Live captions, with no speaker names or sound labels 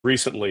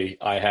Recently,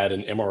 I had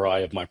an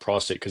MRI of my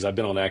prostate because I've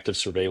been on active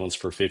surveillance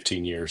for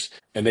 15 years,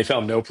 and they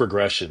found no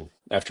progression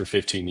after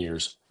 15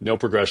 years. No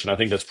progression. I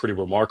think that's pretty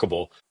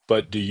remarkable.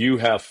 But do you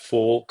have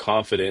full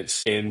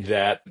confidence in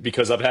that?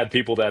 Because I've had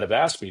people that have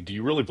asked me, do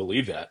you really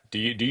believe that? Do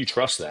you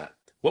trust that?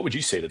 What would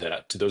you say to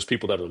that, to those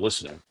people that are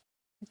listening?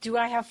 Do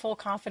I have full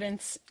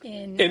confidence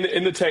in?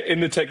 In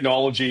the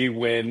technology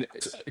when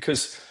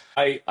because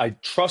I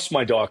trust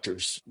my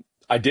doctors.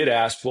 I did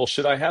ask, well,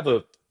 should I have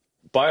a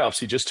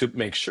biopsy just to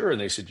make sure? And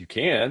they said you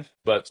can,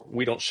 but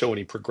we don't show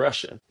any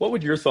progression. What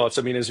would your thoughts?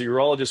 I mean, as a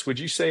urologist, would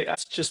you say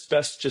it's just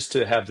best just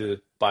to have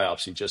the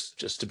biopsy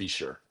just to be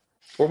sure?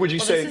 Or would you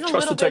Well, this say is a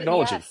trust the little bit,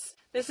 technology? yes,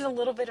 this is a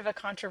little bit of a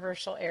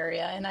controversial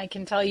area. And I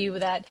can tell you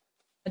that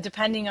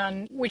depending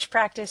on which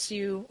practice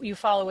you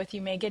follow with,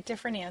 you may get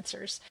different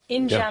answers.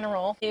 In Yeah,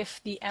 general, if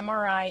the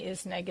MRI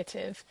is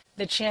negative,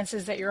 the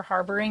chances that you're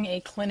harboring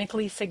a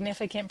clinically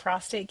significant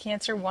prostate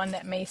cancer, one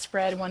that may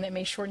spread, one that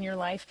may shorten your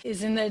life,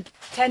 is in the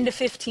 10 to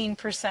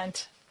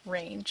 15%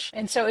 range.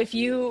 And so if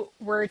you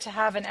were to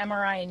have an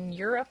MRI in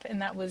Europe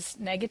and that was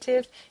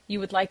negative, you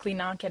would likely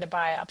not get a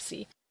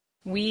biopsy.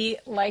 We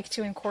like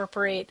to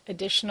incorporate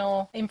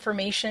additional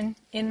information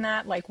in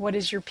that, like what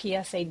is your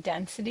PSA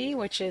density,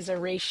 which is a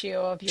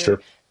ratio of your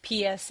sure.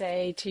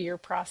 PSA to your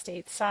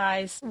prostate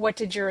size. What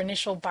did your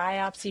initial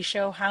biopsy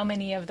show? How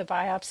many of the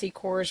biopsy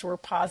cores were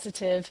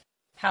positive?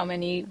 How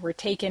many were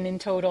taken in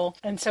total?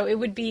 And so it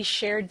would be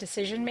shared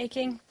decision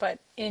making, but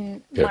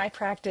in Okay. my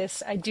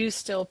practice, I do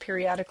still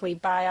periodically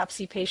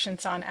biopsy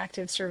patients on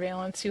active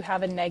surveillance who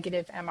have a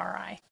negative MRI.